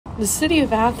The City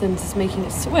of Athens is making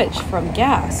a switch from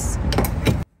gas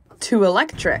to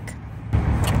electric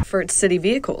for its city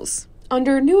vehicles.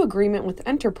 Under a new agreement with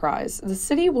Enterprise, the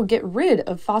city will get rid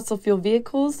of fossil fuel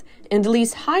vehicles and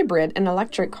lease hybrid and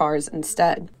electric cars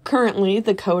instead. Currently,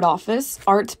 the Code Office,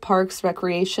 Arts, Parks,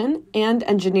 Recreation, and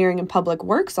Engineering and Public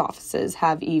Works offices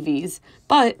have EVs,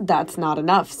 but that's not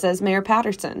enough, says Mayor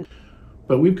Patterson.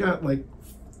 But we've got like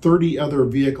 30 other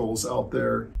vehicles out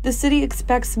there. The city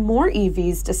expects more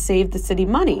EVs to save the city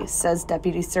money, says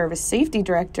Deputy Service Safety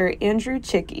Director Andrew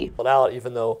Chicky. Now,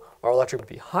 even though our electric would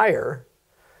be higher,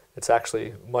 it's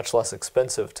actually much less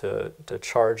expensive to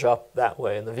charge up that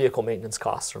way, and the vehicle maintenance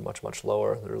costs are much, much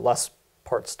lower. There are less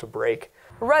parts to break.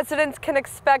 Residents can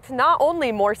expect not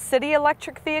only more city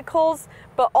electric vehicles,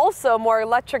 but also more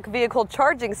electric vehicle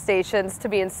charging stations to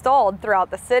be installed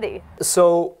throughout the city.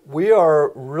 So we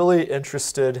are really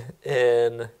interested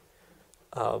in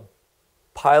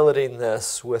piloting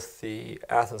this with the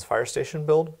Athens fire station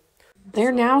build.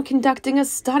 They're now conducting a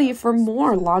study for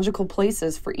more logical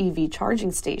places for EV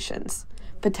charging stations.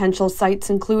 Potential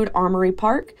sites include Armory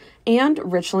Park and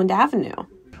Richland Avenue.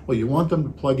 Well, you want them to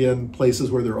plug in places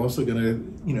where they're also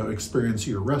going to, experience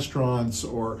your restaurants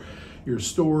or your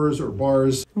stores or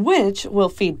bars, which will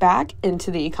feed back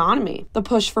into the economy. The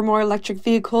push for more electric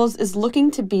vehicles is looking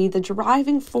to be the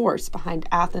driving force behind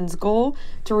Athens' goal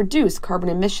to reduce carbon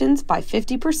emissions by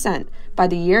 50% by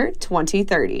the year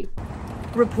 2030.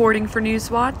 Reporting for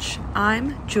NewsWatch,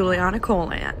 I'm Juliana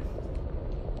Colant.